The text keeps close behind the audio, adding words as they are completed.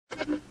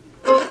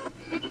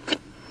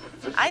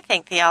I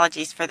think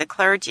theology's for the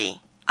clergy.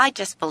 I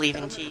just believe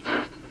in Jesus.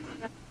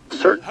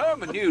 Certain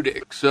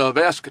hermeneutics of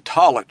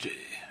eschatology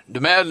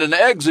demand an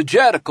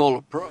exegetical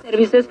approach.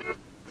 I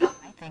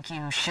think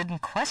you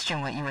shouldn't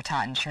question what you were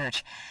taught in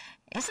church.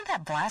 Isn't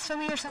that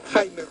blasphemy or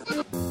something?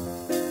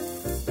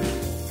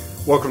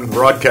 Welcome to the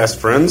broadcast,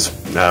 friends.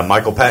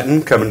 Michael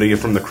Patton coming to you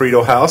from the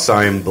Credo House.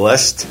 I am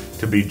blessed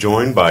to be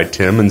joined by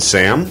Tim and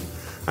Sam.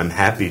 I'm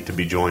happy to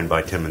be joined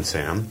by Tim and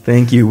Sam.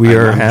 Thank you.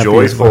 I'm happy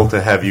joyful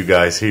to have you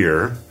guys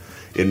here.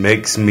 It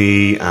makes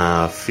me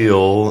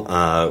feel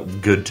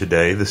good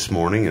today, this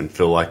morning, and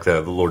feel like the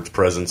Lord's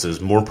presence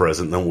is more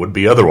present than would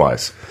be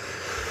otherwise.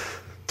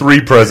 Three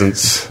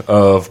presence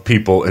of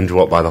people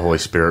indwelt by the Holy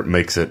Spirit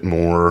makes it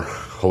more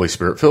Holy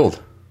Spirit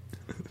filled.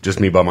 Just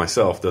me by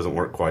myself doesn't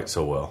work quite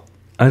so well.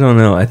 I don't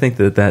know. I think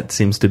that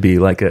seems to be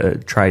like a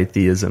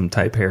tritheism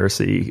type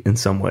heresy in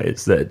some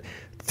ways. That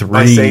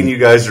by saying you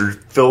guys are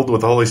filled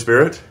with the Holy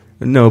Spirit?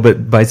 No,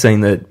 but by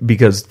saying that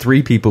because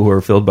three people who are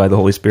filled by the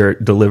Holy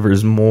Spirit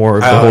delivers more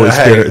of the Holy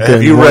Spirit than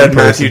have you one read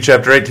person. Matthew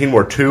chapter 18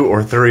 where 2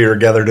 or 3 are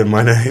gathered in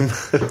my name?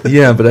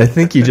 Yeah, but I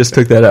think you just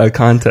took that out of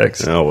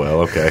context. Oh, well,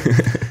 okay.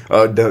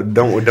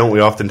 Don't we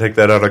often take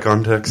that out of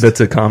context?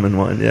 That's a common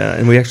one, yeah.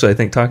 And we actually, I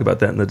think, talk about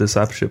that in the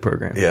discipleship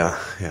program. Yeah.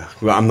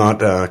 Well, I'm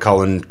not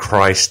calling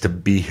Christ to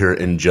be here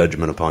in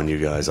judgment upon you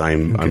guys.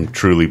 I'm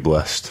truly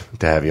blessed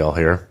to have you all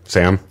here.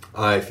 Sam?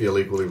 I feel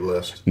equally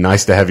blessed.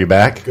 Nice to have you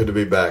back. Good to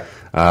be back.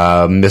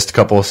 Missed a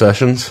couple of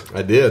sessions.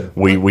 I did.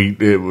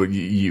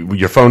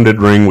 Your phone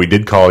did ring. We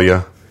did call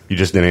you. You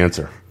just didn't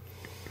answer.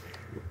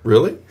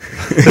 Really?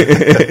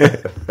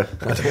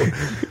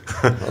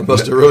 I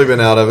must have really been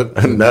out of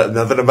it.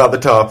 Nothing about the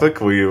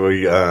topic. We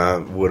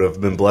would have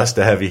been blessed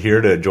to have you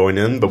here to join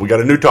in, but we got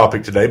a new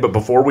topic today. But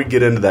before we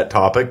get into that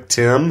topic,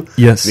 Tim,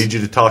 yes, need you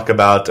to talk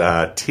about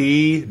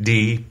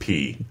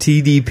TDP.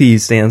 TDP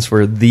stands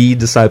for the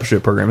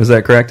Discipleship Program. Is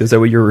that correct? Is that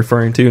what you're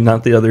referring to?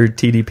 Not the other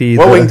TDP?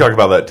 Well, we can talk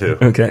about that too.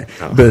 Okay,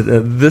 but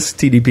this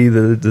TDP,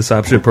 the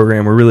Discipleship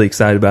Program, we're really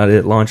excited about it.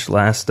 It launched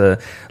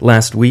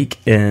last week,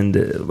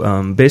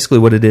 and basically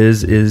what it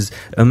is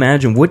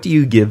imagine, what do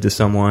you give to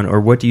someone,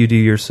 or what do you do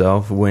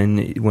yourself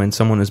when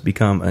someone has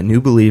become a new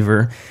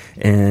believer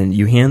and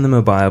you hand them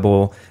a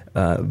Bible,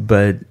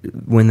 but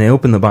when they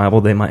open the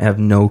Bible, they might have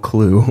no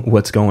clue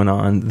what's going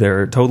on.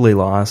 They're totally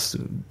lost,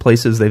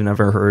 places they've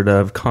never heard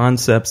of,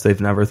 concepts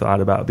they've never thought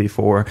about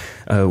before.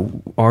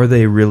 Are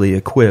they really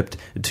equipped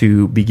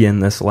to begin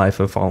this life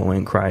of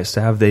following Christ?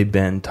 Have they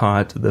been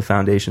taught the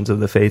foundations of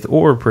the faith?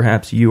 Or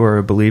perhaps you are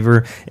a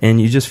believer and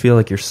you just feel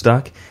like you're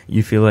stuck.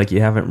 You feel like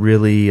you haven't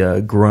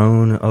really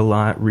grown a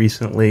lot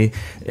recently.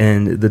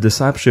 And the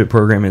discipleship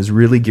program is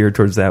really geared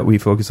towards that. We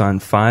focus on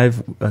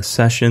 5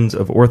 sessions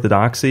of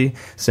orthodoxy,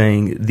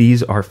 saying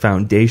these are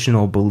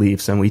foundational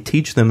beliefs, and we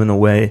teach them in a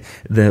way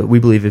that we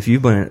believe if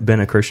you've been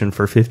a Christian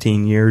for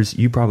 15 years,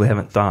 you probably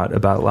haven't thought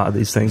about a lot of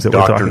these things that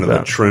we're talking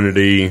about. Doctrine of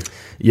the Trinity,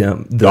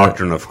 the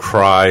doctrine of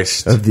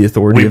Christ, of the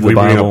authority of the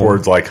Bible. We bring up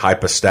words like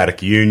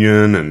hypostatic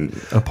union and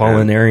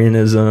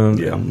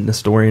Apollinarianism, and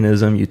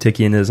Nestorianism,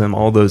 Eutychianism,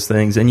 all those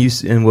things. And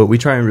what we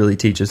try and really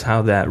teach is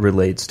how that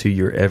relates to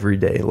your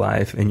everyday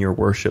life and your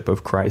worship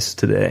of Christ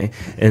today.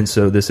 And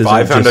so this is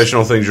 5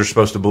 foundational things you're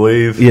supposed to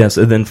believe. Yes,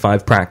 and then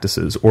 5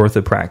 practices.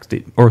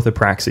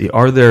 Orthopraxy.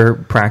 Are there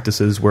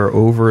practices where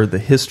over the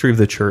history of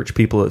the church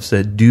people have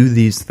said, do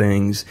these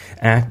things,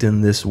 act in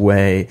this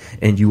way,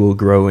 and you will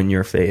grow in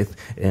your faith?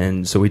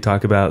 And so we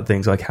talk about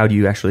things like, how do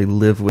you actually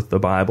live with the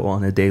Bible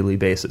on a daily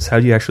basis?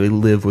 How do you actually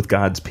live with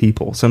God's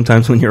people?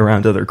 Sometimes when you're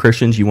around other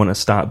Christians, you want to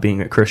stop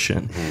being a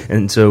Christian. Mm-hmm.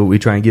 And so we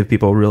try and give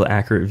people a real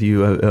accurate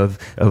view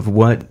of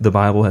what the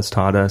Bible has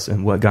taught us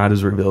and what God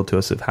has revealed to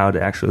us of how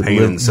to actually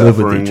live with each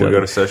other. We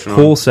got a session on.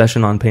 Whole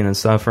session on pain and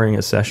suffering,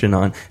 a session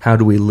on how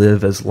do we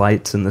live as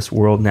lights in this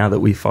world. Now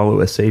that we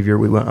follow a Savior,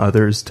 we want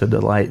others to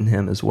delight in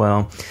Him as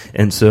well.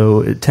 And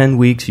so 10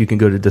 weeks, you can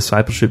go to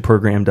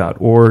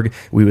discipleshipprogram.org.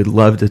 We would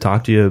love to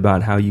talk to you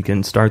about how you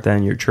can start that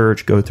in your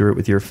church, go through it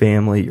with your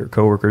family, your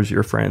coworkers,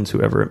 your friends,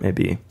 whoever it may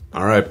be.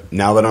 All right.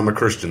 Now that I'm a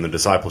Christian, the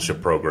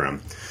discipleship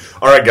program.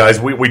 All right, guys,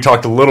 we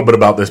talked a little bit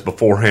about this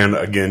beforehand.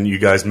 Again, you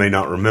guys may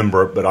not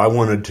remember it, but I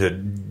wanted to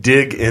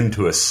dig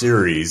into a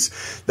series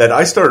that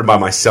I started by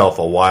myself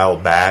a while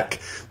back,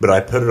 but I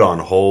put it on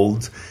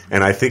hold,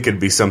 and I think it'd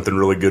be something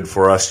really good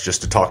for us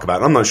just to talk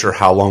about. I'm not sure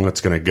how long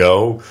it's going to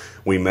go.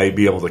 We may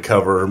be able to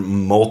cover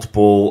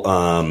multiple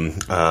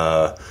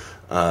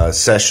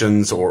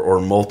sessions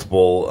or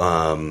multiple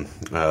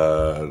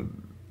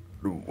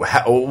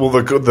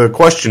the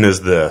question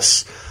is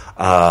this.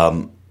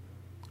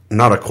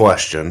 Not a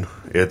question.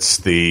 It's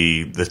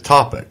the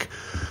topic.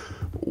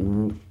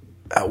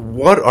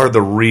 What are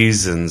the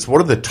reasons?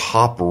 What are the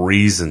top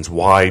reasons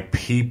why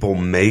people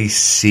may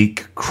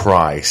seek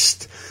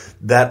Christ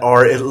that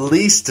are, at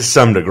least to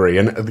some degree,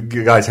 and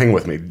you guys hang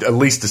with me, at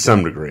least to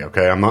some degree,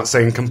 okay? I'm not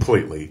saying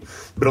completely,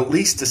 but at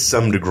least to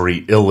some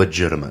degree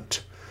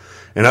illegitimate.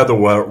 In other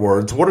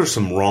words, what are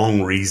some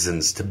wrong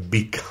reasons to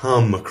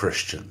become a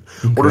Christian?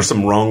 Okay. What are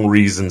some wrong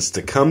reasons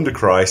to come to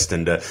Christ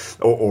and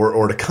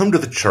or to come to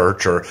the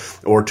church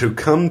or to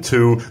come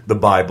to the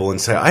Bible and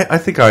say, I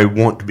think I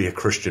want to be a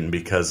Christian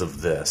because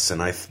of this,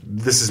 and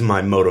this is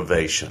my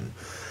motivation.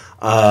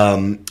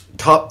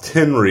 Top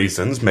 10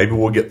 reasons. Maybe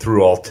we'll get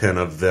through all 10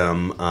 of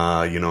them,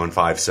 in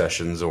 5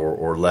 sessions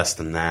or less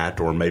than that,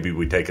 or maybe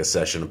we take a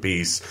session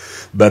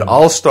apiece. But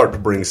I'll start to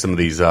bring some of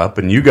these up,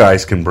 and you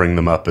guys can bring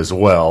them up as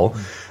well.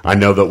 I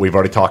know that we've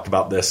already talked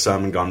about this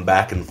some and gone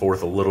back and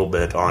forth a little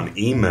bit on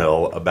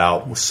email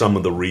about some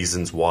of the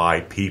reasons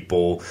why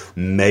people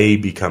may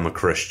become a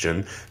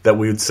Christian, that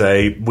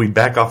we'd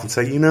back off and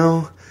say,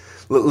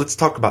 let's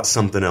talk about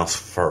something else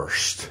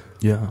first.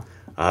 Yeah.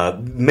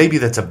 Maybe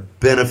that's a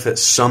benefit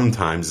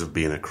sometimes of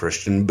being a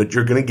Christian, but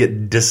you're going to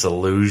get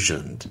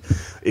disillusioned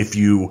if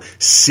you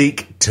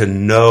seek to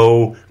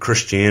know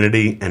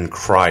Christianity and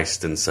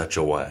Christ in such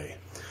a way.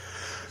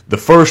 The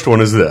first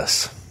one is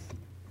this,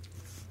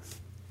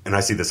 and I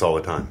see this all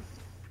the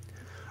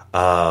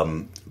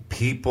time.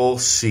 People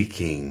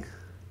seeking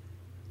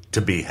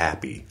to be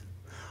happy.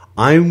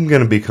 I'm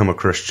going to become a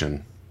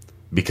Christian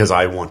because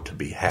I want to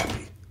be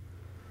happy.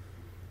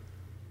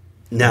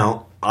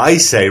 Now, I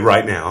say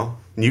right now,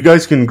 you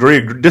guys can agree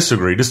or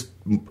disagree, just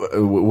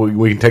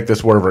we can take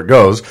this wherever it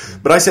goes,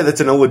 but I say that's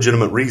an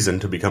illegitimate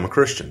reason to become a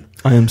Christian.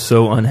 I am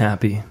so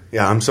unhappy.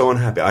 Yeah, I'm so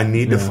unhappy. I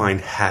need to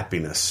find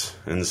happiness,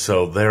 and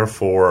so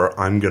therefore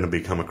I'm going to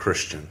become a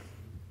Christian.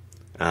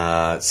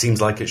 It seems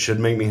like it should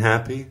make me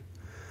happy.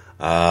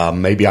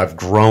 Maybe I've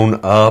grown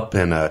up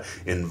in an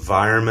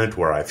environment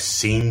where I've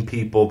seen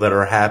people that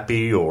are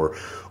happy, or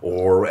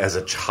as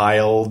a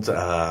child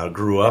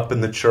grew up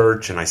in the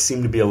church and I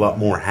seem to be a lot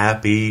more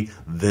happy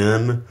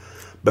then.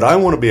 But I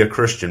want to be a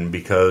Christian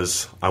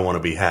because I want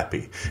to be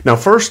happy. Now,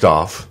 first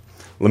off,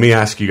 let me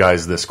ask you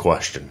guys this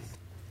question.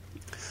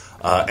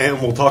 And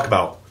we'll talk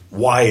about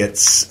why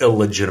it's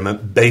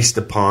illegitimate based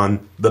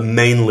upon the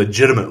main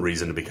legitimate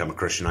reason to become a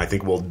Christian. I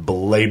think we'll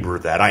belabor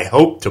that. I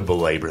hope to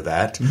belabor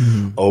that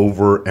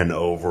over and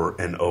over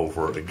and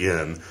over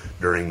again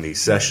during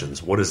these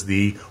sessions. What is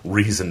the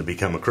reason to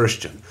become a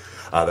Christian?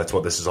 That's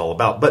what this is all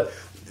about. But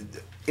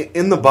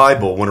in the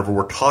Bible, whenever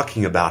we're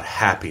talking about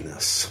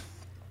happiness,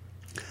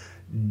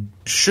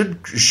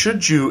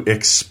 should you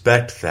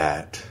expect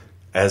that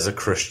as a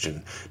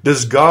Christian?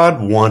 Does God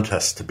want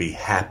us to be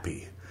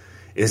happy?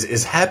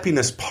 Is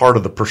happiness part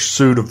of the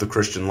pursuit of the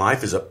Christian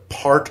life? Is it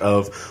part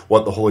of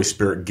what the Holy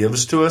Spirit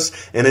gives to us?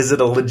 And is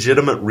it a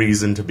legitimate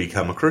reason to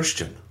become a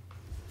Christian?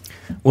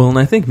 Well, and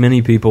I think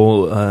many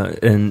people,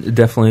 and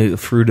definitely the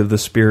fruit of the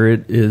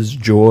Spirit is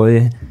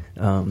joy.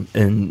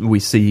 And we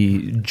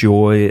see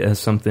joy as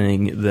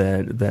something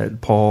that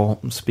Paul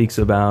speaks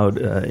about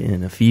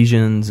in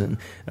Ephesians, and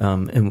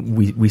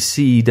we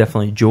see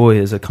definitely joy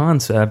as a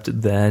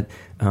concept that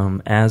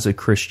as a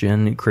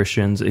Christian,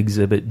 Christians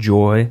exhibit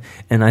joy.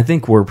 And I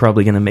think we're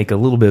probably going to make a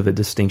little bit of a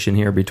distinction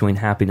here between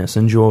happiness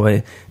and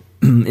joy.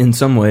 In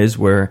some ways,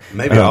 where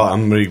maybe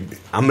I'm going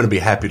to be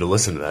happy to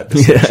listen to that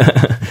discussion.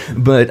 Yeah.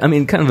 But I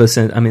mean, kind of a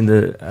sense. I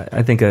mean,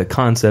 I think a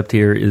concept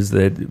here is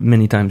that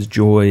many times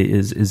joy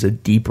is a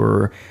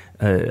deeper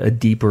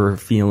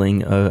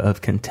feeling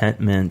of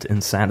contentment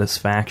and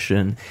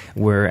satisfaction,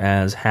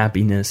 whereas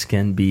happiness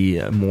can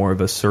be more of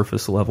a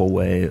surface level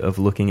way of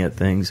looking at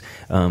things.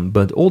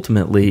 But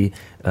ultimately,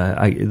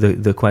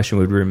 the question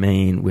would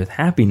remain with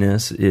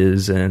happiness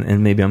is,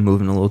 and maybe I'm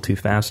moving a little too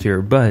fast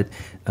here, but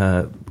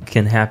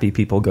can happy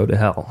people go to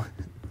hell?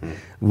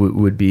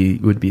 Would be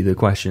the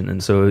question.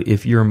 And so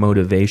if your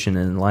motivation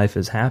in life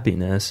is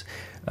happiness,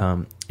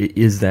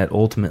 is that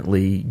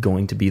ultimately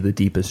going to be the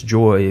deepest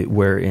joy,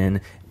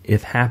 wherein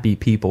if happy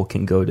people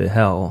can go to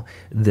hell,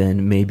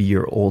 then maybe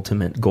your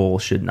ultimate goal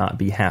should not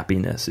be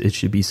happiness. It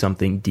should be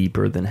something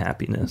deeper than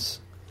happiness.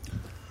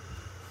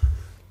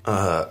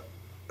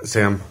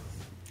 Sam,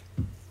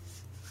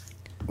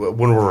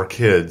 when we were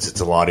kids, it's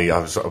a lot of,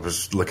 I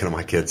was looking at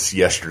my kids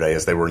yesterday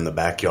as they were in the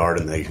backyard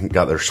and they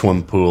got their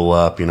swim pool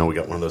up. We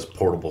got one of those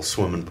portable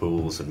swimming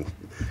pools, and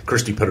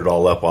Christy put it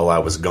all up while I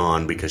was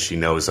gone because she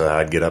knows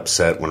I'd get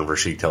upset whenever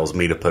she tells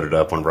me to put it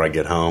up whenever I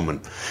get home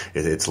and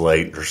it's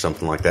late or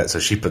something like that. So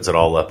she puts it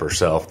all up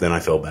herself. Then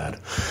I feel bad.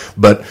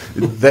 But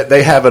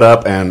they have it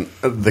up, and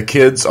the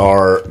kids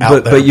are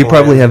out there. But you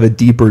probably have a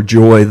deeper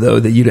joy, though,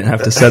 that you didn't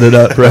have to set it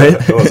up, right?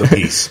 It was a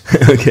piece.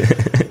 Okay.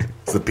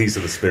 It's the piece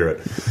of the Spirit.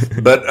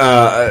 But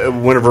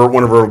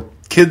whenever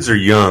kids are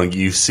young,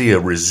 you see a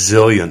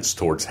resilience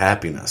towards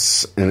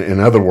happiness. In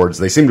other words,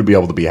 they seem to be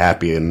able to be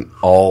happy in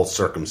all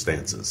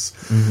circumstances.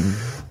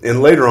 Mm-hmm.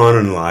 And later on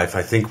in life,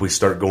 I think we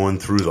start going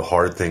through the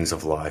hard things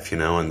of life,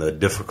 and the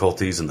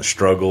difficulties and the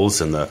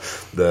struggles and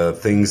the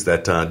things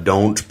that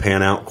don't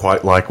pan out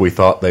quite like we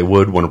thought they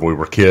would whenever we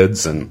were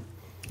kids. And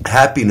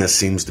happiness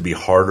seems to be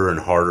harder and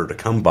harder to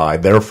come by.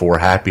 Therefore,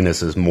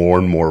 happiness is more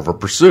and more of a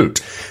pursuit.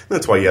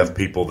 That's why you have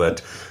people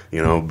that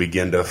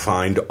begin to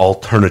find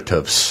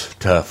alternatives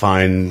to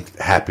find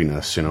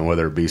happiness,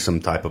 whether it be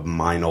some type of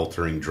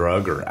mind-altering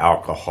drug or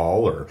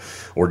alcohol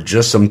or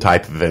just some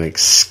type of an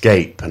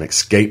escape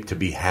to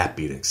be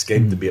happy, an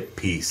escape to be at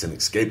peace, an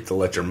escape to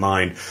let your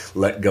mind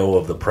let go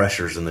of the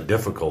pressures and the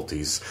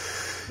difficulties.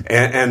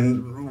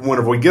 And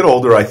whenever we get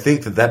older, I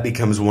think that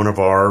becomes one of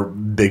our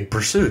big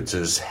pursuits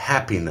is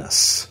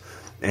happiness.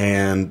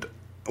 And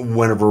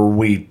whenever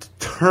we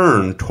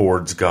turn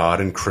towards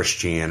God and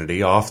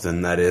Christianity,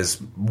 often that is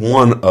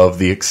one of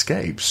the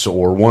escapes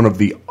or one of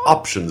the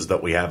options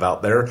that we have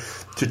out there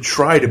to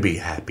try to be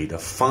happy, to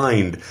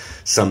find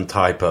some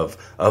type of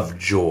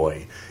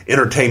joy.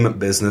 Entertainment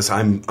business,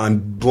 I'm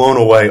blown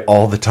away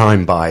all the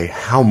time by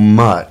how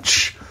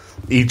much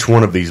each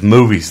one of these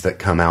movies that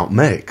come out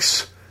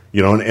makes.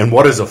 And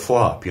what is a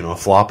flop? A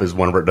flop is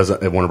whenever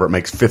it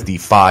makes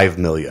 55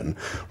 million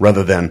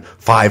rather than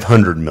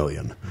 500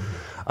 million.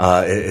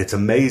 It's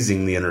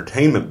amazing the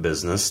entertainment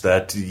business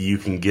that you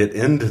can get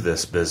into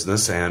this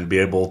business and be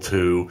able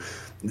to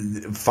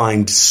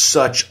find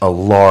such a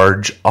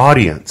large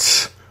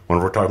audience. When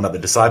we're talking about the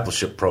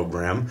discipleship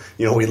program,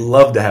 we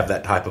love to have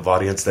that type of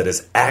audience that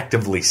is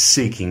actively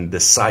seeking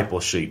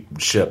discipleship,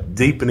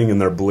 deepening in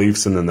their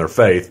beliefs and in their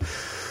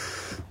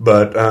faith.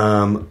 But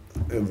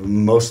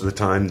most of the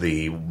time,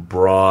 the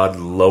broad,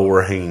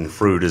 lower-hanging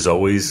fruit is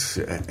always,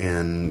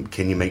 and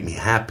can you make me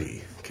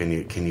happy?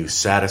 Can you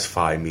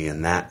satisfy me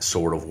in that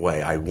sort of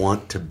way? I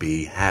want to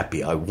be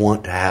happy. I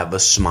want to have a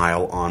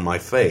smile on my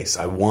face.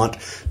 I want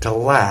to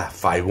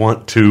laugh. I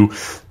want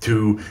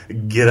to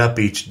get up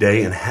each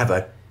day and have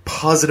a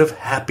positive,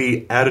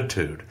 happy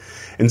attitude.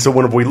 And so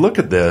whenever we look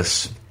at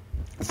this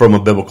from a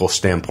biblical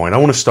standpoint, I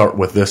want to start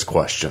with this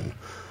question.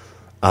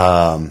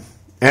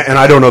 And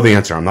I don't know the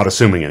answer. I'm not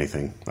assuming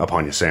anything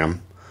upon you,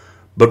 Sam.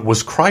 But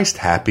was Christ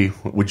happy?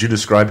 Would you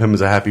describe him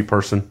as a happy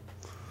person?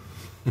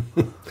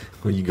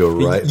 Well, you go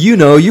right. You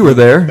were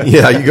there.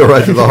 Yeah, you go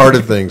right to the heart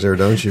of things there,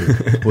 don't you?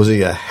 Was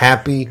he a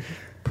happy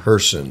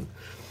person?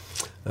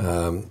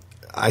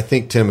 I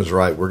think Tim is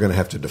right. We're going to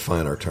have to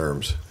define our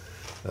terms.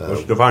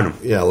 Let's define them.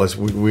 Yeah,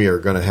 we are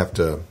going to have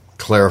to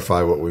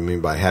clarify what we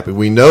mean by happy.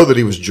 We know that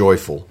he was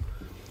joyful.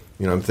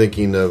 I'm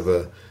thinking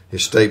of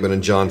his statement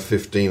in John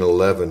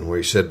 15:11, where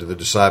he said to the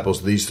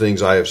disciples, "These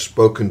things I have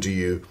spoken to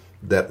you,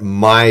 that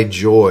my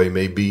joy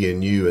may be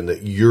in you, and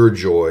that your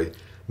joy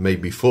may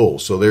be full."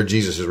 So there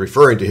Jesus is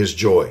referring to his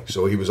joy.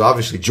 So he was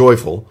obviously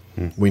joyful.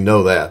 We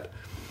know that.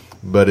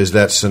 But is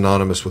that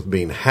synonymous with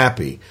being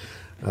happy?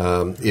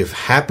 If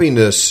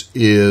happiness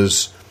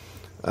is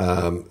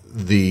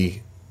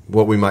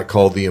what we might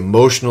call the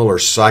emotional or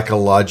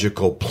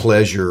psychological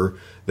pleasure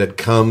that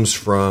comes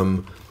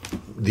from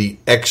the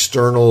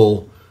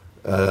external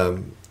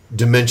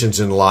dimensions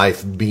in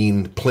life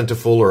being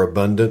plentiful or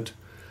abundant,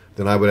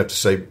 then I would have to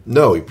say,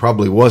 no, he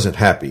probably wasn't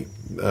happy.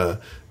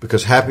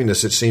 Because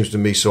happiness, it seems to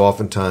me, so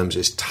oftentimes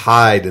is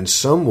tied in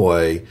some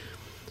way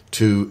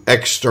to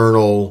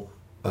external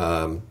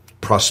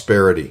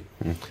prosperity.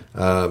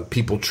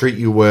 People treat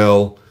you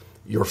well,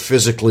 you're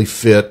physically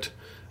fit,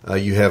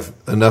 you have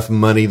enough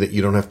money that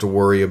you don't have to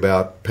worry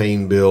about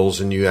paying bills,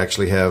 and you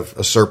actually have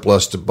a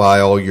surplus to buy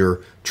all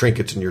your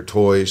trinkets and your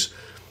toys.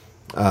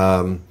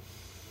 So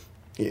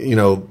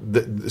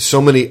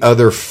many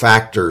other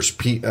factors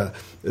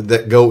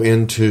that go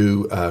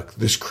into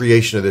this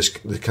creation of this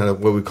kind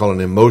of what we call an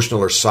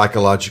emotional or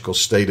psychological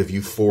state of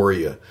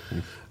euphoria.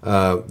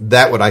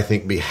 That would, I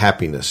think, be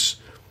happiness.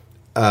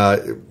 There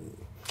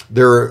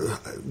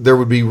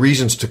would be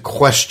reasons to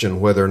question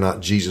whether or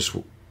not Jesus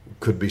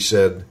could be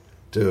said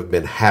to have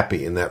been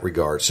happy in that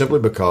regard, simply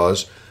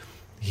because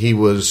he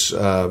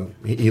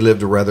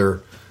lived a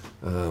rather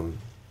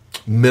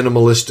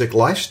minimalistic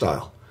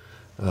lifestyle.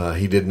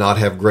 He did not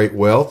have great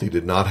wealth. He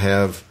did not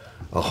have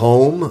a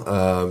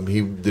home.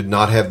 He did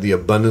not have the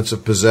abundance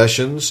of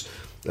possessions.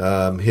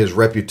 His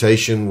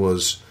reputation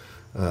was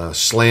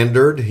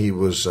slandered. He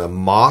was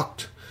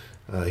mocked.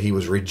 He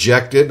was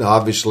rejected.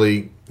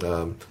 Obviously,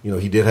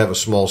 he did have a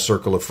small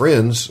circle of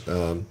friends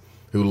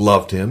who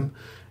loved him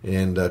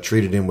and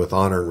treated him with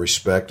honor and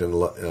respect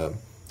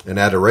and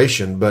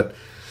adoration. But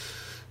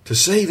to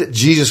say that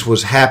Jesus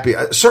was happy,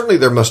 certainly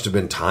there must have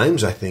been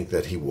times, I think,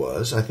 that he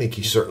was. I think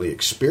he certainly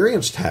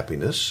experienced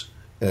happiness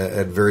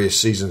at various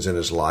seasons in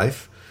his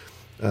life.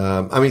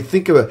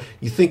 Think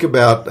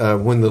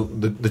about when the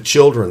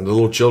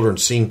little children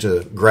seem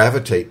to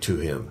gravitate to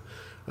him.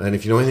 And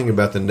if you know anything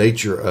about the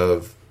nature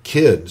of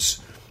kids,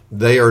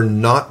 they are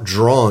not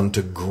drawn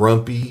to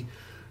grumpy,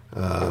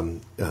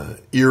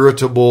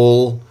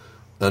 irritable,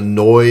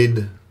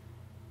 annoyed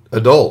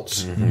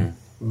adults. Mm-hmm.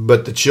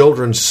 But the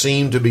children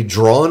seemed to be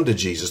drawn to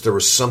Jesus. There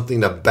was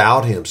something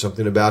about him,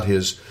 something about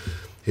his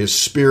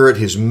spirit,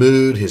 his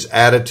mood, his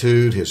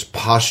attitude, his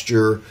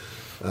posture,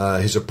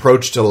 his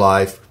approach to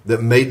life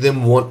that made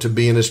them want to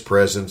be in his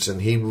presence,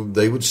 and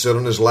they would sit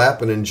on his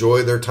lap and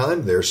enjoy their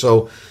time there.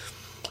 So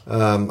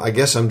I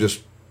guess I'm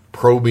just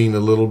probing a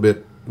little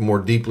bit more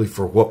deeply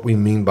for what we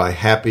mean by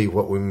happy,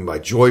 what we mean by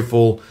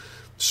joyful.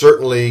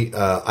 Certainly,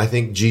 I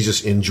think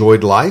Jesus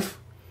enjoyed life.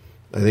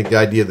 I think the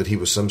idea that he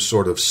was some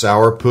sort of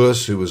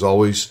sourpuss who was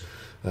always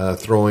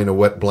throwing a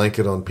wet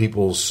blanket on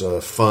people's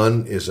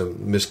fun is a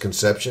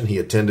misconception. He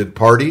attended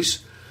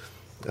parties.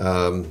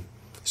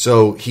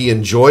 So he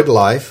enjoyed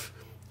life.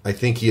 I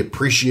think he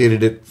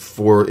appreciated it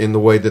in the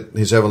way that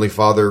his Heavenly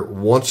Father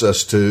wants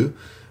us to,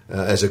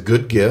 as a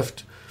good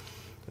gift.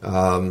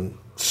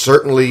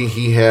 Certainly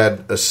he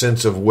had a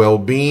sense of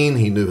well-being.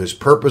 He knew his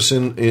purpose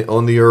on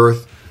the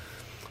earth.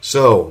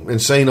 So, in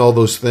saying all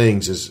those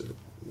things,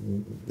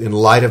 in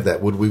light of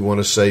that, would we want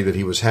to say that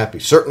he was happy?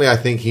 Certainly I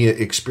think he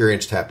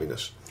experienced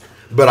happiness.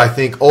 But I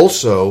think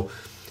also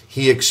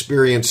he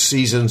experienced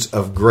seasons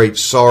of great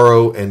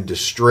sorrow and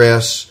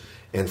distress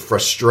and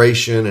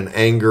frustration and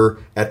anger.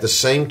 At the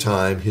same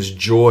time, his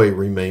joy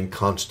remained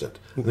constant.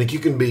 I think you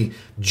can be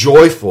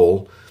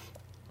joyful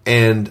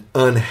and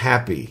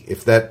unhappy,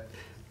 if that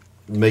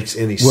makes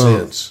any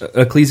sense.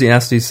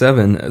 Ecclesiastes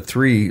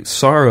 7:3,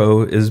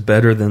 sorrow is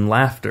better than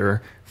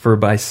laughter, for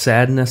by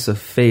sadness of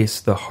face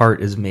the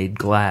heart is made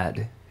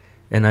glad.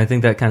 And I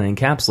think that kind of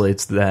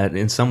encapsulates that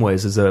in some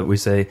ways, is that we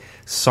say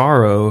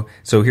sorrow.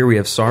 So here we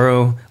have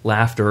sorrow,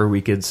 laughter.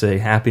 We could say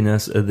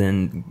happiness, and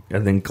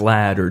then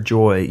glad or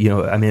joy.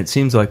 It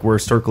seems like we're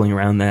circling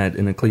around that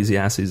in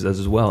Ecclesiastes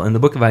as well. And the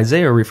book of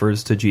Isaiah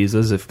refers to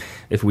Jesus,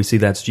 if we see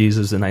that's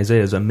Jesus in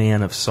Isaiah, as a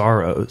man of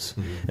sorrows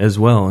as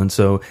well. And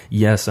so,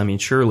 yes,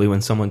 surely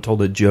when someone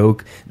told a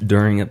joke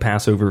during a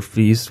Passover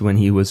feast when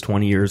he was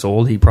 20 years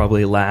old, he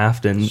probably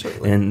laughed and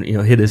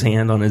hit his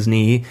hand on his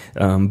knee.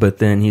 But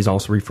then he's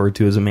also referred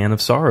to as a man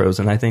of sorrows,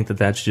 and I think that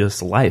that's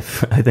just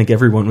life. I think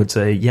everyone would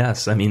say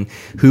yes.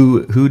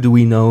 Who do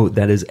we know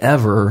that is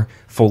ever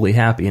fully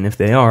happy? And if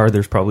they are,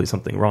 there's probably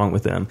something wrong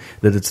with them.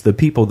 That it's the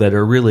people that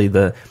are really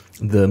the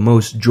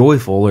most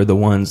joyful are the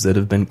ones that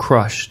have been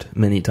crushed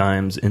many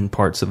times in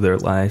parts of their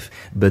life,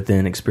 but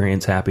then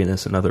experience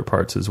happiness in other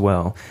parts as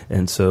well.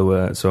 And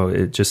so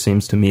it just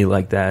seems to me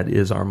like that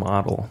is our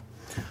model.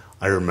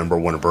 I remember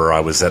whenever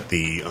I was at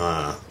the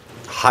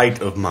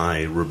height of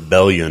my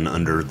rebellion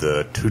under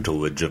the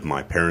tutelage of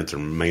my parents, or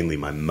mainly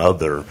my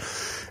mother,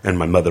 and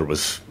my mother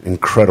was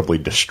incredibly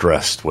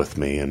distressed with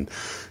me, and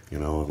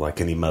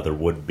like any mother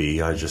would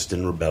be, I was just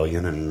in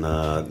rebellion and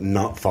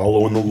not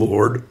following the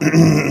Lord.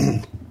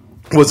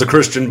 Was a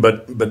Christian,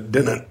 but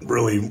didn't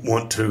really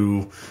want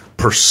to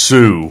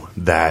pursue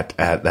that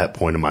at that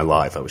point in my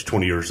life. I was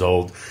 20 years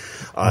old.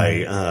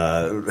 I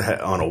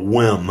on a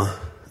whim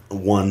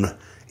one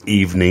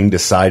evening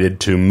decided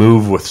to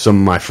move with some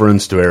of my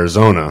friends to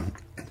Arizona,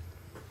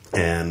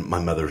 and my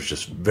mother was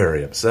just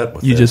very upset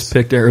with You just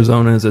picked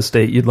Arizona as a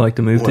state you'd like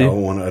to move to?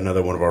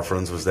 Another one of our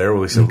friends was there.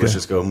 We said, let's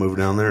just go move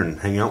down there and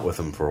hang out with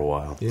him for a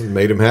while. Yeah,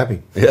 made him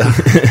happy. Yeah.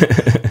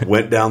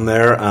 Went down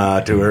there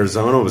to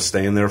Arizona, was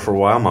staying there for a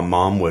while. My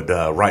mom would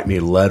write me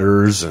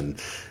letters, and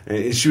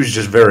she was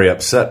just very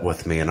upset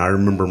with me. And I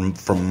remember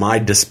from my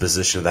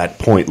disposition at that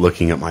point,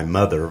 looking at my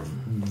mother,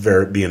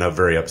 being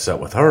very upset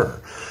with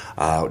her.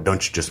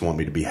 Don't you just want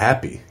me to be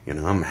happy?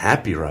 I'm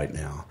happy right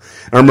now.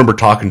 I remember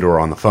talking to her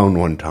on the phone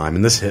one time,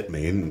 and this hit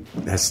me and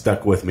has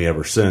stuck with me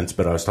ever since.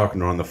 But I was talking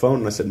to her on the phone,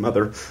 and I said,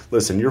 Mother,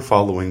 listen, you're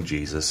following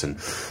Jesus,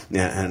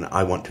 and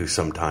I want to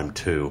sometime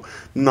too.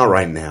 Not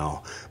right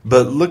now,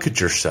 but look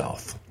at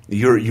yourself.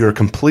 You're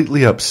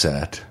completely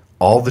upset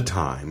all the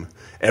time.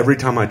 Every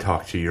time I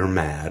talk to you, you're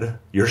mad,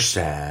 you're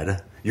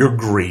sad, you're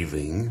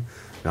grieving,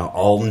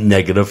 all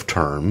negative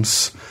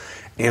terms.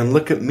 And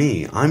look at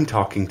me. I'm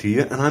talking to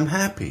you, and I'm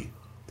happy.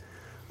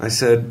 I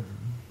said,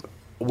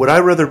 would I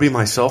rather be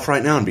myself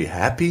right now and be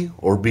happy,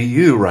 or be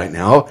you right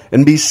now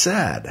and be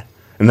sad?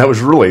 And that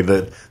was really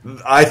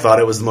I thought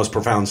it was the most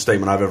profound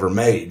statement I've ever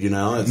made.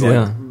 It's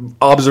like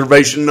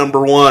observation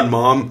number one,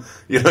 Mom.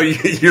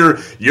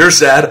 You're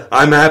sad.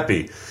 I'm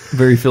happy.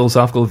 Very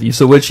philosophical of you.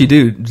 So what'd she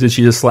do? Did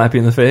she just slap you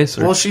in the face?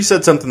 Or? Well, she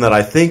said something that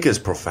I think is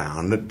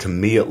profound. To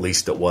me, at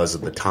least, it was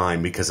at the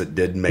time, because it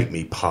did make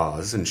me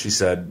pause. And she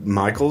said,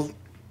 Michael,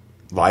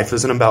 life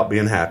isn't about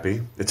being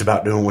happy. It's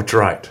about doing what's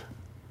right.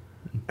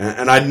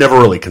 And I'd never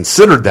really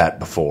considered that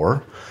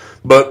before.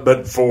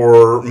 But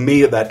for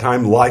me at that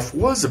time, life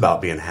was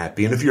about being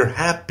happy. And if you're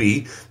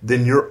happy,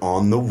 then you're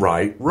on the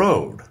right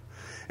road.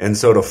 And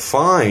so to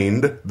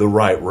find the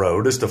right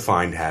road is to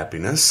find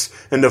happiness.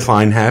 And to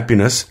find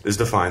happiness is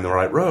to find the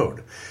right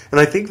road. And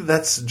I think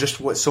that's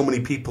just what so many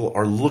people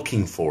are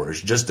looking for,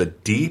 is just a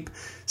deep,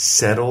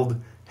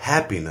 settled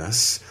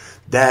happiness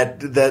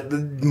that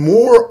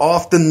more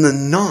often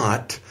than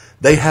not,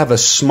 they have a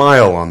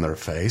smile on their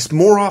face.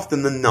 More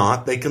often than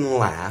not, they can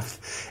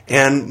laugh.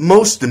 And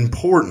most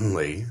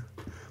importantly,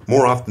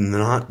 more often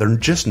than not, they're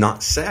just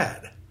not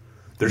sad.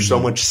 There's so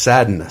much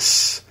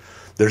sadness.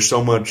 There's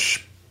so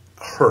much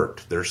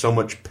hurt. There's so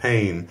much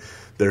pain.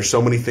 There's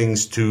so many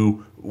things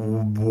to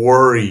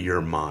worry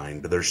your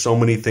mind. There's so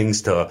many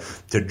things to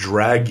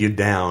drag you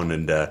down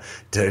and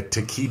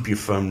to keep you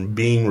from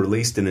being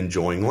released and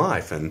enjoying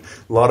life. And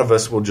a lot of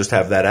us will just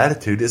have that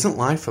attitude. Isn't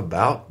life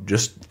about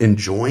just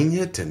enjoying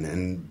it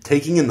and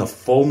taking in the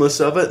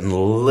fullness of it and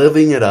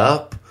living it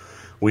up?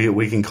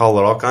 We can call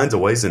it all kinds of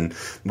ways, and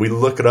we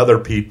look at other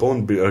people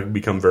and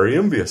become very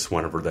envious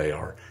whenever they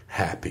are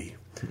happy,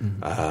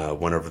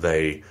 whenever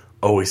they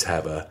always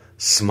have a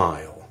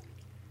smile.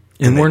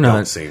 And we're they not.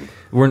 don't seem-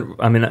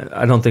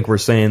 I don't think we're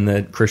saying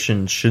that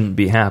Christians shouldn't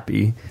be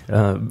happy.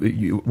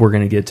 We're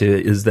going to get to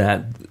is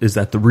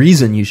that the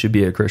reason you should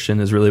be a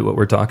Christian is really what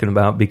we're talking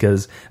about,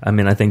 because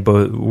I think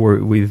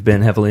we've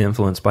been heavily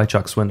influenced by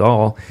Chuck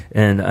Swindoll,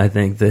 and I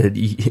think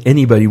that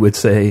anybody would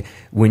say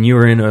when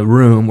you're in a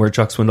room where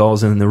Chuck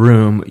Swindoll's in the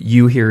room,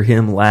 you hear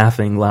him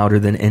laughing louder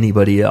than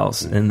anybody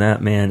else, and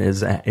that man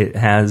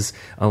has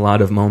a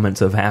lot of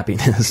moments of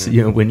happiness.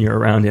 When you're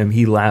around him,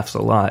 he laughs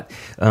a lot,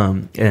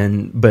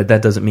 but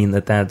that doesn't mean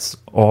that that's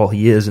all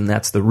he is, and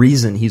that's the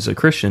reason he's a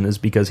Christian, is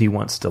because he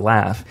wants to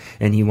laugh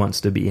and he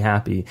wants to be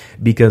happy.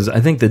 Because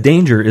I think the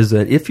danger is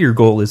that if your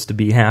goal is to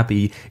be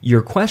happy,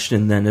 your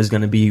question then is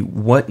going to be,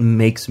 what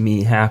makes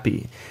me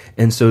happy?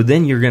 And so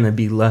then you're going to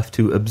be left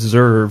to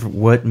observe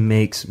what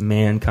makes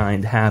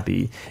mankind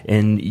happy.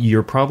 And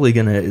you're probably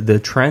the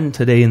trend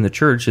today in the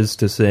church is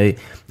to say,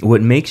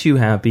 what makes you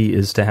happy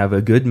is to have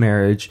a good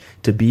marriage,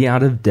 to be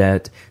out of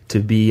debt, to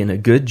be in a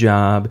good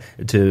job,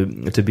 to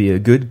be a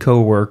good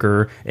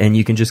coworker, and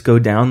you can just go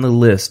down the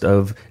list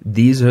of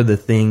these are the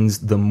things,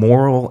 the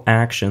moral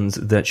actions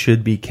that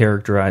should be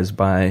characterized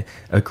by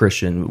a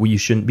Christian. You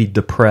shouldn't be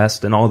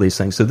depressed and all these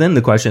things. So then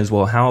the question is,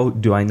 well, how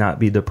do I not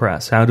be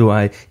depressed? How do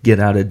I get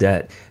out of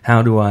debt?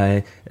 How do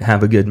I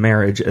have a good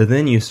marriage? And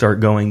then you start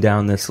going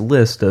down this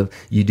list of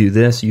you do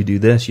this,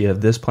 you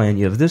have this plan,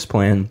 you have this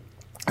plan.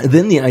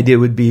 Then the idea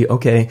would be,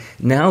 okay,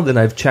 now that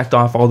I've checked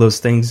off all those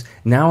things,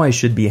 now I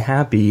should be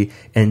happy,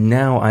 and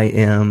now I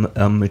am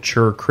a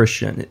mature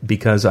Christian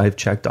because I've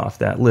checked off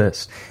that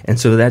list. And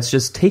so that's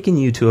just taking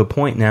you to a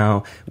point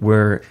now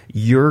where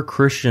your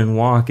Christian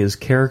walk is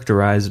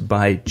characterized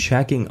by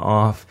checking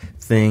off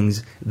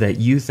things that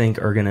you think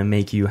are going to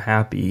make you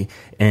happy.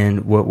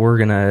 And what we're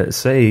going to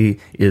say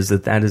is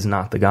that is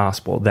not the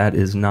gospel. That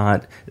is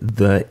not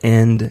the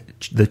end.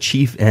 The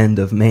chief end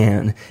of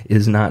man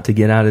is not to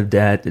get out of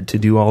debt, to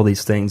do all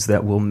these things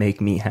that will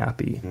make me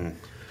happy.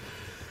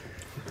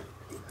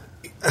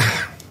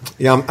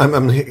 Yeah,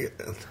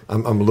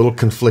 I'm a little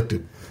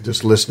conflicted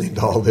just listening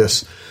to all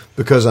this,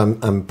 because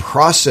I'm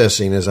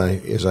processing as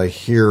I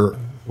hear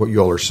what you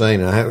all are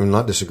saying, and I'm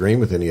not disagreeing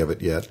with any of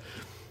it yet.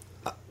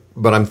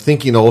 But I'm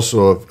thinking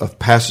also of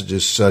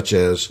passages such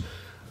as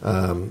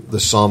the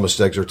psalmist's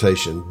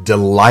exhortation,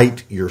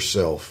 delight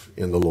yourself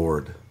in the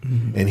Lord,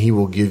 and he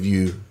will give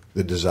you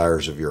the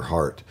desires of your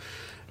heart.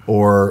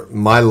 Or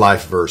my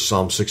life verse,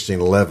 Psalm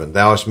 16:11,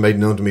 thou hast made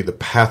known to me the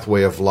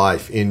pathway of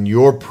life. In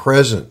your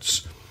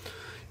presence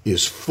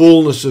is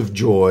fullness of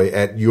joy.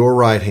 At your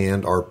right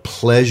hand are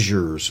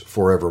pleasures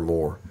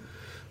forevermore.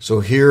 So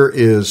here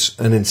is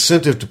an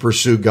incentive to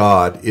pursue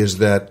God, is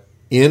that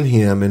in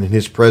him and in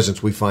his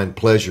presence we find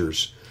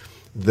pleasures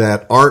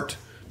that aren't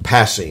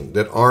passing,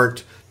 that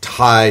aren't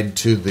tied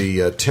to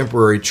the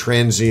temporary,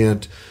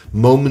 transient,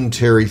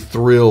 momentary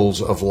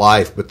thrills of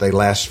life, but they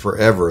last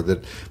forever.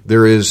 That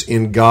there is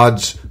in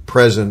God's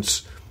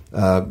presence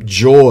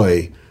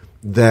joy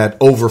that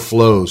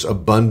overflows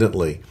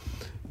abundantly.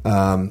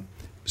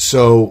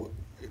 So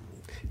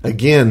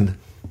again,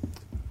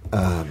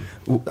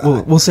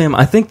 Well, Sam,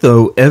 I think,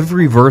 though,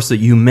 every verse that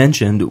you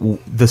mentioned,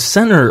 the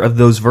center of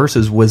those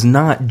verses was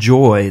not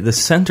joy. The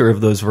center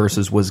of those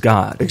verses was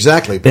God.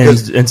 Exactly.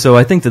 And so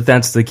I think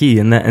that's the key,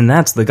 and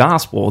that's the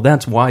gospel.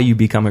 That's why you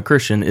become a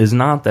Christian, is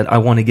not that I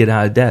want to get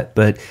out of debt,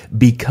 but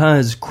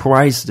because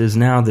Christ is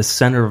now the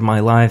center of my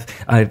life.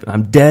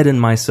 I'm dead in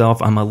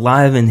myself. I'm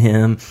alive in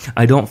him.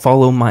 I don't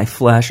follow my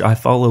flesh. I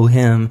follow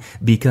him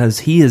because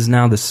he is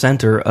now the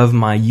center of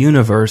my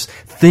universe.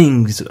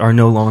 Things are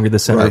no longer the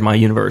center of my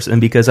universe.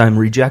 And because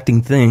I'm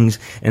rejecting things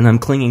and I'm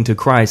clinging to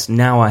Christ,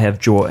 now I have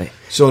joy.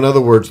 So in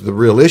other words, the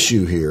real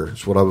issue here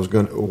is what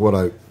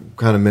I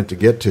kind of meant to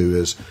get to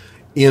is,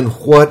 in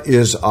what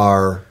is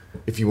our,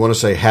 if you want to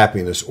say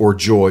happiness or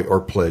joy or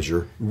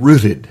pleasure,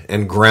 rooted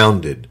and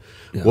grounded?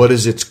 Yeah. What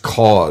is its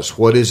cause?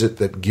 What is it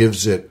that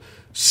gives it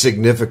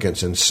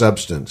significance and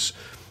substance?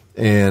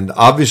 And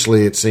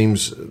obviously it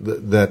seems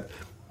that,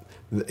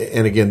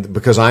 and again,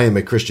 because I am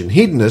a Christian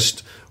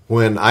hedonist,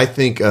 when I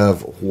think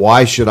of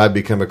why should I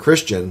become a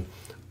Christian,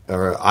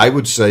 I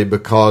would say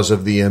because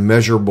of the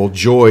immeasurable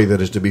joy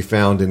that is to be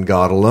found in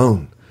God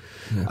alone.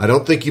 Yeah. I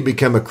don't think you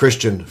become a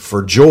Christian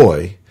for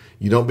joy.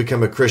 You don't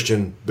become a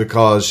Christian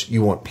because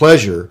you want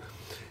pleasure.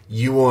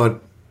 You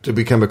want to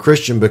become a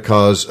Christian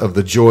because of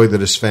the joy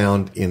that is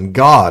found in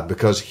God,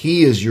 because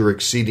he is your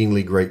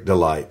exceedingly great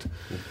delight.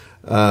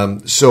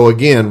 So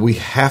again, we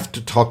have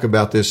to talk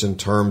about this in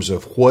terms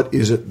of what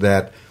is it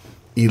that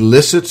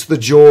elicits the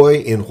joy,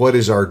 in what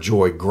is our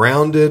joy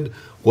grounded,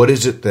 what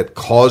is it that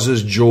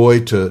causes joy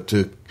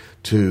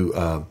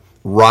to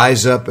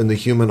rise up in the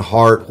human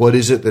heart, what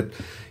is it that,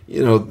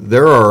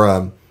 there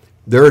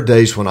are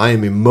days when I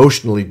am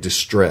emotionally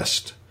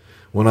distressed,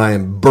 when I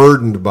am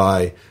burdened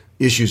by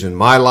issues in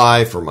my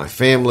life or my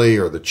family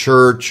or the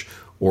church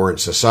or in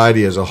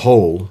society as a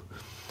whole,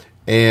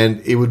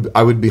 and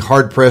I would be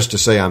hard pressed to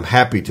say I'm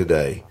happy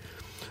today.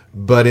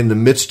 But in the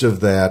midst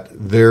of that,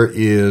 there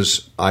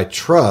is, I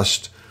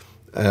trust,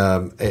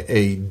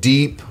 a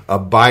deep,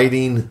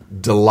 abiding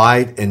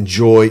delight and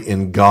joy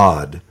in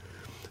God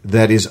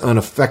that is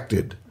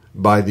unaffected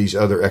by these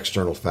other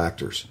external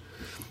factors.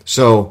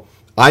 So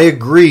I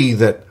agree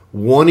that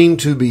wanting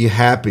to be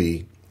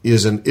happy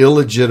is an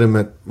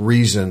illegitimate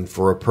reason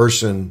for a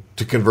person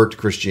to convert to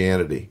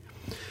Christianity.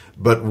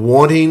 But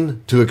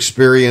wanting to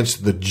experience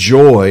the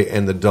joy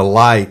and the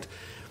delight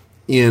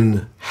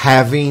in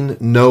having,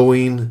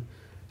 knowing,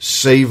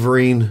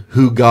 savoring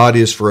who God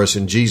is for us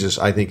in Jesus,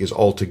 I think is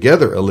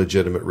altogether a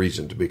legitimate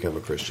reason to become a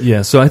Christian.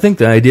 Yeah, so I think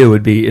the idea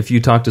would be if you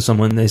talk to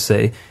someone, you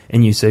say,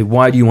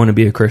 why do you want to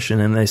be a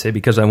Christian? And they say,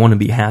 because I want to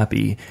be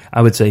happy.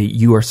 I would say,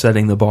 you are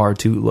setting the bar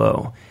too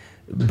low.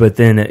 But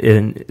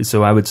then,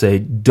 so I would say,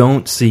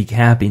 don't seek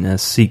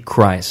happiness, seek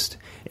Christ.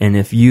 And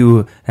if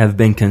you have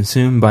been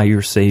consumed by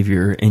your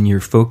Savior and your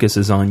focus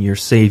is on your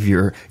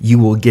Savior, you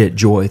will get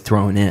joy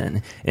thrown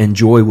in. And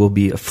joy will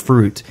be a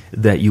fruit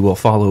that you will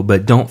follow.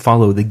 But don't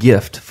follow the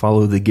gift,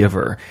 follow the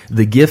giver.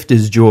 The gift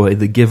is joy,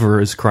 the giver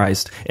is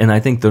Christ. And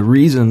I think the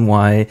reason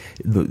why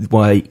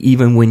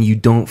even when you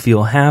don't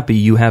feel happy,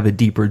 you have a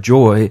deeper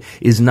joy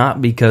is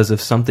not because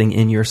of something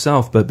in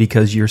yourself, but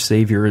because your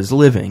Savior is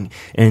living.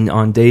 And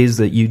on days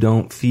that you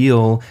don't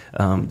feel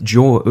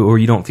joy or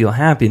you don't feel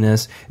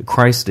happiness,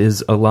 Christ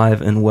is alive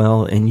and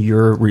well, and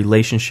your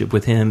relationship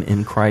with Him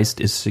in Christ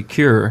is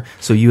secure.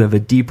 So you have a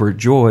deeper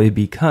joy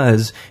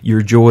because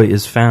your joy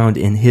is found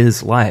in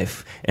His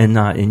life and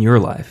not in your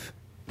life.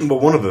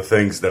 But one of the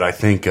things that I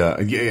think,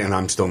 and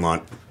I'm still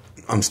not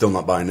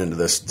buying into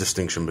this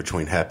distinction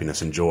between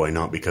happiness and joy,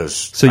 not because.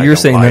 So you're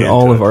saying that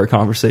all of our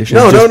conversations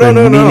no.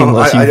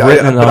 Meaningless. But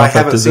I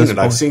haven't seen it.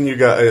 I've seen you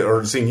guys,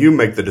 or seen you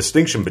make the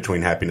distinction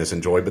between happiness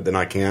and joy, but then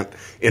I can't,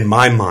 in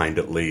my mind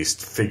at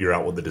least, figure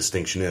out what the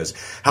distinction is.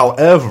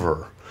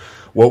 However,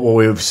 what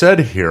we've said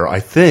here, I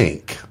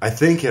think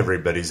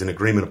everybody's in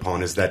agreement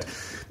upon is that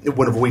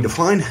whenever we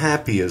define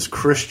happy as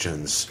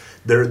Christians,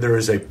 there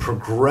is a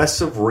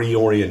progressive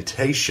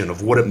reorientation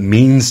of what it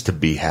means to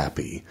be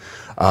happy.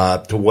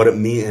 To what it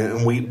means,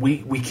 and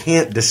we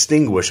can't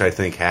distinguish, I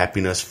think,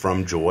 happiness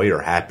from joy, or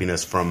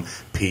happiness from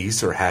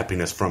peace, or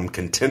happiness from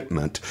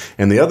contentment,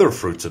 and the other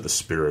fruits of the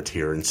Spirit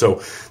here. And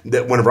so,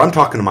 that whenever I'm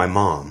talking to my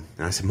mom,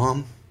 and I say,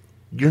 "Mom,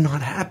 you're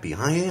not happy.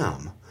 I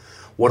am."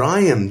 What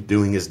I am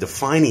doing is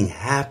defining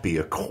happy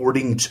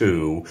according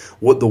to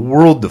what the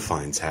world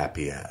defines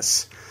happy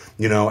as.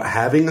 You know,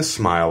 having a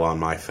smile on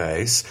my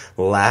face,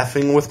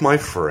 laughing with my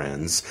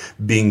friends,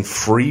 being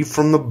free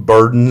from the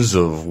burdens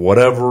of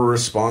whatever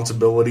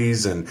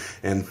responsibilities and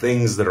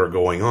things that are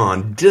going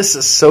on,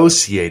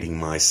 disassociating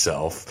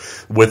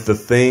myself with the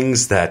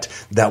things that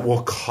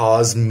will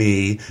cause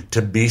me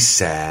to be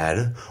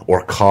sad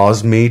or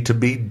cause me to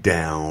be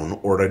down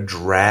or to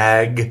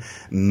drag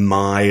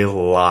my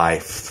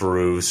life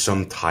through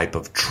some type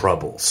of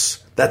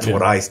troubles. That's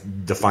what I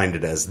defined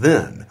it as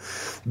then.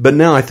 But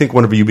now I think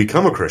whenever you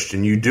become a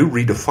Christian, you do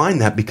redefine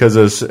that because,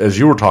 as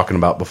you were talking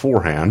about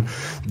beforehand,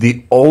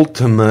 the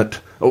ultimate,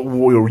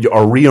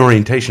 our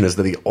reorientation is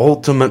that the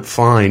ultimate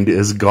find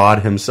is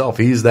God Himself.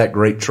 He's that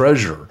great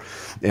treasure,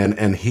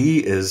 and He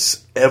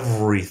is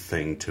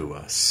everything to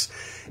us.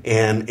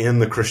 And in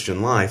the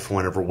Christian life,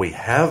 whenever we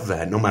have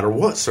that, no matter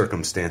what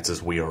circumstances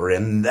we are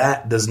in,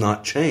 that does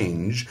not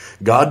change.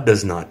 God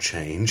does not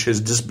change. His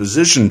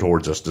disposition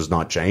towards us does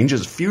not change.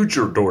 His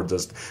future towards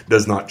us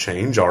does not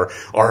change. Our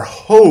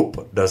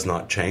hope does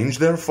not change.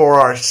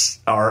 Therefore,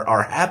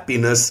 our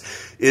happiness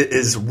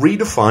is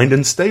redefined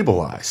and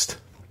stabilized.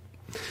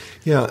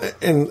 Yeah,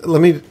 and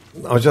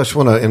I just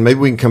want to, and maybe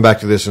we can come back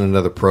to this in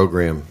another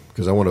program,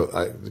 because I want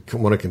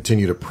to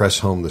continue to press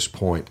home this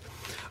point.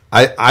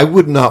 I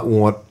would not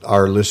want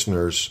our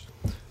listeners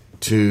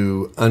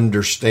to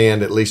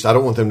understand, at least I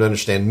don't want them to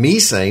understand me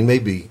saying,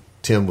 maybe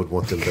Tim would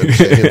want them to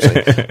understand him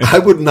saying, I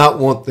would not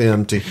want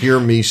them to hear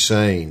me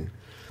saying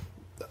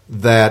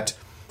that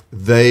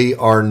they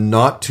are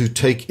not to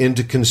take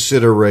into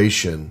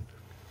consideration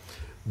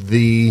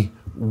the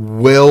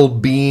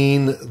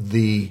well-being,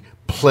 the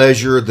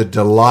pleasure, the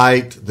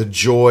delight, the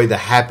joy, the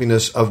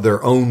happiness of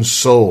their own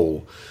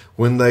soul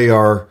when they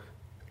are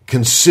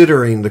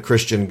considering the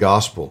Christian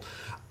gospel.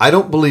 I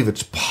don't believe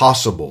it's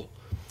possible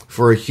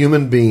for a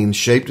human being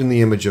shaped in the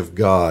image of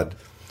God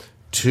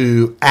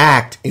to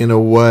act in a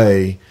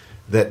way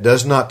that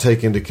does not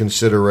take into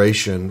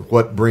consideration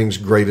what brings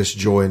greatest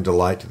joy and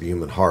delight to the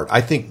human heart.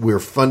 I think we're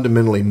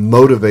fundamentally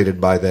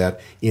motivated by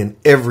that in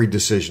every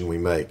decision we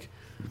make.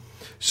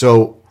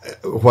 So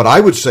what I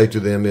would say to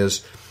them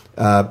is,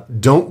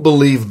 don't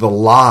believe the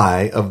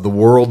lie of the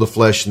world, the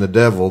flesh, and the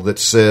devil that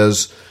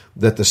says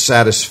that the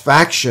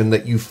satisfaction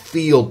that you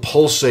feel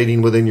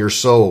pulsating within your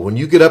soul, when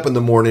you get up in the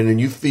morning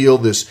and you feel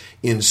this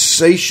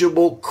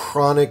insatiable,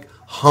 chronic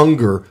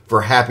hunger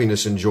for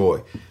happiness and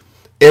joy.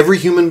 Every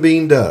human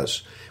being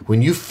does.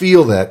 When you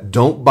feel that,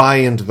 don't buy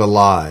into the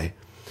lie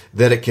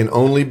that it can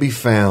only be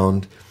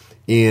found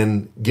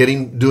in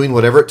doing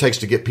whatever it takes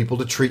to get people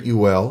to treat you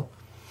well,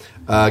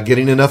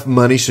 getting enough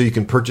money so you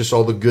can purchase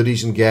all the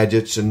goodies and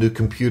gadgets and new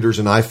computers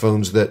and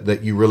iPhones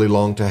that you really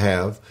long to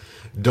have,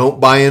 Don't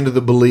buy into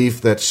the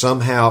belief that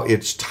somehow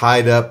it's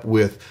tied up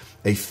with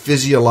a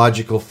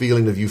physiological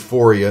feeling of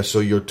euphoria, so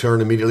you'll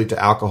turn immediately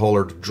to alcohol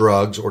or to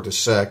drugs or to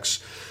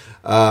sex.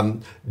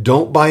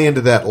 Don't buy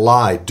into that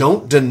lie.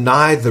 Don't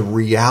deny the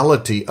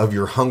reality of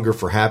your hunger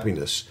for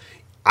happiness.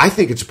 I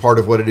think it's part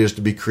of what it is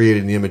to be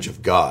created in the image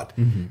of God.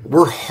 Mm-hmm.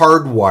 We're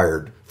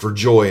hardwired for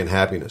joy and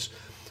happiness,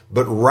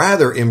 but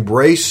rather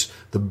embrace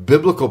the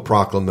biblical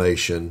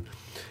proclamation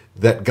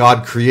that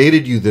God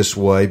created you this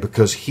way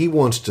because He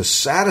wants to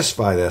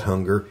satisfy that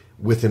hunger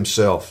with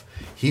Himself.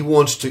 He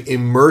wants to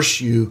immerse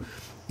you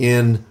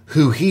in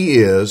who He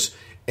is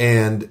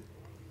and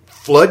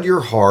flood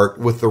your heart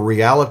with the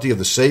reality of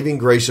the saving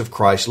grace of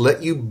Christ.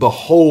 Let you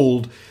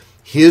behold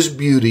His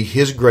beauty,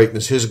 His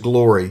greatness, His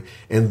glory,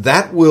 and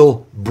that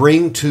will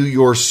bring to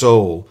your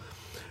soul,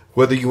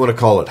 whether you want to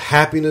call it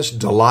happiness,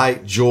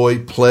 delight, joy,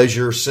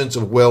 pleasure, sense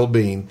of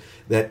well-being,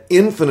 that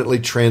infinitely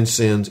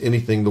transcends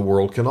anything the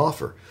world can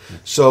offer.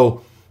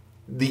 So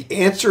the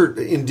answer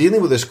in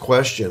dealing with this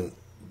question,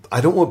 I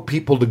don't want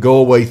people to go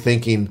away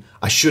thinking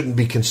I shouldn't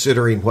be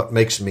considering what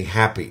makes me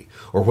happy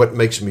or what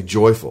makes me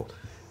joyful.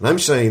 And I'm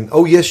saying,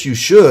 oh, yes, you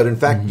should. In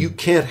fact, you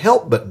can't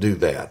help but do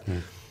that.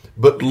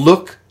 But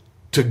look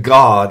to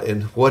God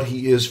and what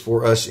He is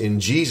for us in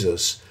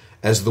Jesus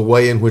as the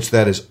way in which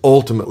that is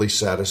ultimately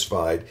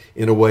satisfied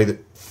in a way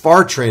that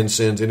far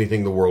transcends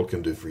anything the world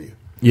can do for you.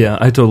 Yeah,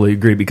 I totally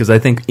agree, because I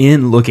think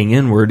in looking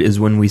inward is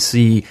when we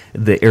see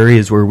the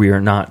areas where we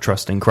are not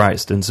trusting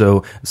Christ. And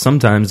so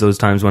sometimes those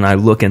times when I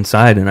look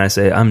inside and I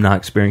say I'm not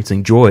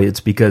experiencing joy,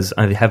 it's because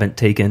I haven't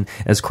taken,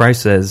 as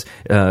Christ says,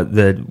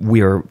 that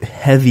we are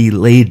heavy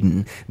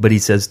laden, but He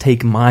says,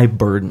 take my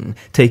burden,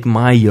 take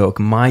my yoke.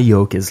 My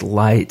yoke is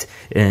light,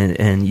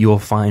 and you'll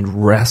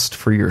find rest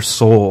for your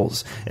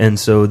souls. And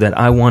so that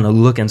I want to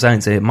look inside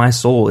and say, my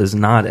soul is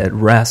not at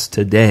rest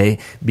today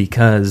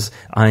because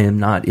I am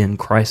not in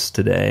Christ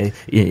today.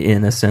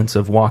 In a sense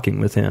of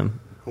walking with Him.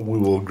 We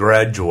will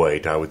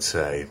graduate, I would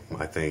say,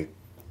 I think,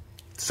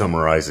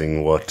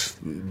 summarizing what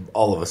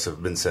all of us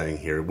have been saying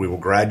here, we will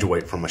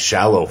graduate from a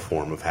shallow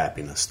form of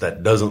happiness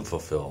that doesn't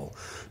fulfill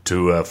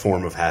to a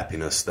form of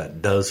happiness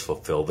that does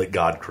fulfill, that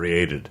God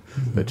created,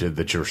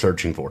 that you're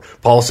searching for.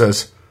 Paul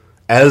says,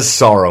 as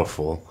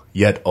sorrowful,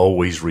 yet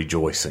always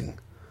rejoicing.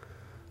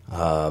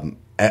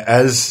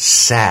 As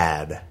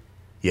sad,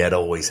 yet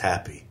always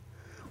happy.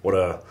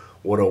 What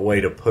a way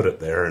to put it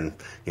there. And,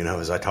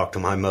 as I talked to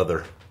my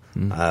mother,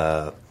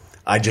 I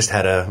just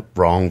had a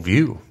wrong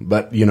view.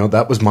 But,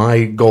 that was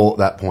my goal at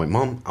that point.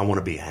 Mom, I want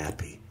to be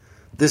happy.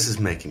 This is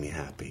making me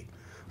happy.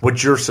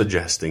 What you're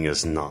suggesting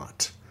is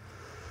not.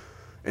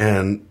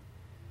 And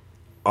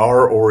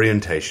our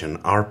orientation,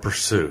 our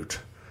pursuit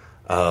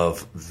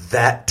of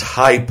that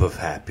type of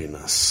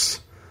happiness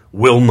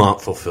will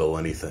not fulfill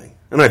anything.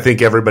 And I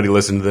think everybody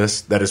listening to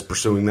this that is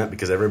pursuing that,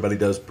 because everybody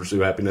does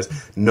pursue happiness,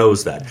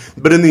 knows that.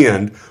 But in the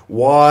end,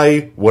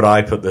 why would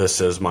I put this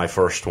as my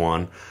first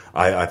one?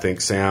 I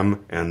think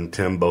Sam and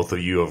Tim, both of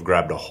you have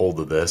grabbed a hold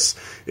of this,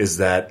 is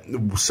that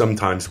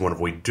sometimes when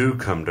we do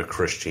come to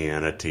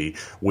Christianity,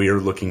 we are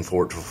looking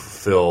for it to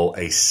fulfill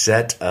a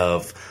set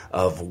of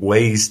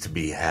ways to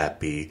be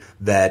happy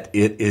that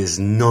it is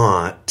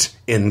not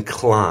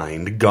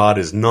inclined, God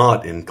is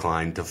not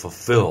inclined to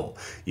fulfill.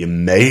 You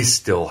may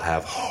still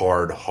have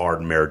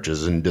hard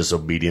marriages and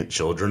disobedient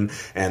children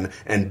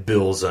and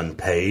bills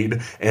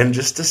unpaid and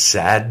just a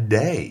sad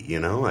day,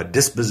 a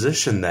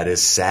disposition that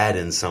is sad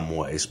in some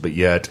ways, but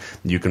yet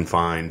you can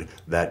find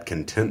that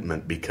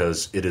contentment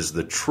because it is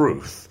the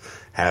truth.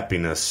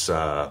 Happiness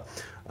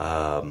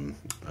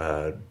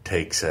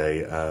takes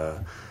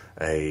a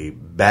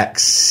back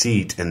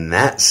seat in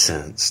that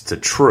sense to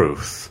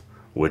truth,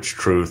 which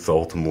truth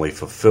ultimately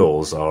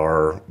fulfills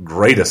our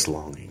greatest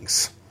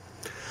longings.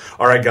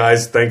 All right,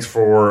 guys, thanks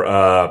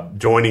for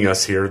joining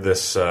us here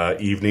this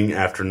evening,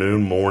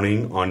 afternoon,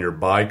 morning, on your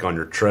bike, on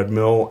your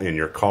treadmill, in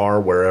your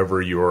car,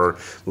 wherever you're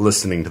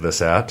listening to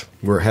this at.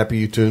 We're happy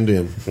you tuned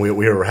in. We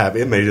were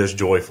happy. It made us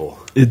joyful.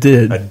 It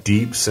did. A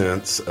deep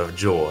sense of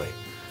joy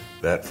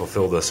that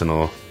fulfilled us in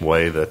a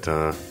way that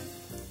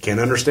can't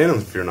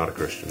understand if you're not a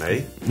Christian,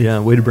 eh? Yeah,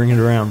 way to bring it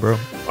around, bro.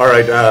 All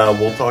right,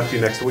 we'll talk to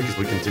you next week as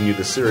we continue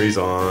the series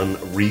on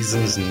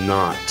reasons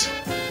not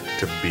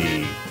to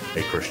be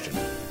a Christian.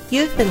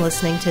 You've been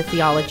listening to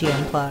Theology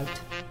Unplugged.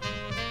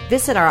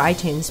 Visit our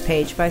iTunes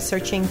page by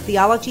searching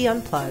Theology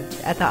Unplugged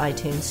at the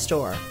iTunes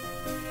Store.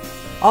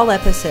 All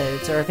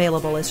episodes are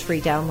available as free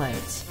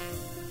downloads.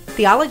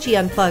 Theology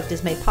Unplugged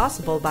is made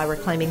possible by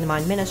Reclaiming the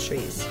Mind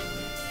Ministries.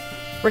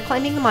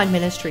 Reclaiming the Mind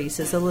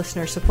Ministries is a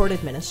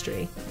listener-supported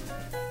ministry.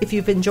 If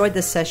you've enjoyed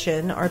this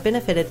session or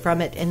benefited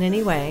from it in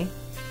any way,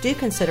 do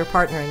consider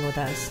partnering with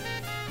us.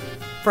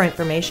 For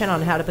information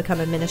on how to become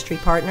a ministry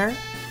partner,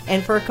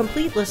 and for a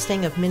complete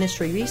listing of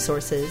ministry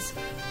resources,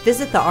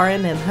 visit the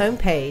RMM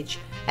homepage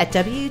at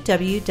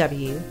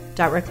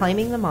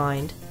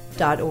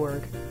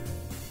www.reclaimingthemind.org.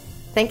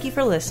 Thank you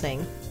for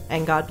listening,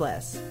 and God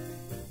bless.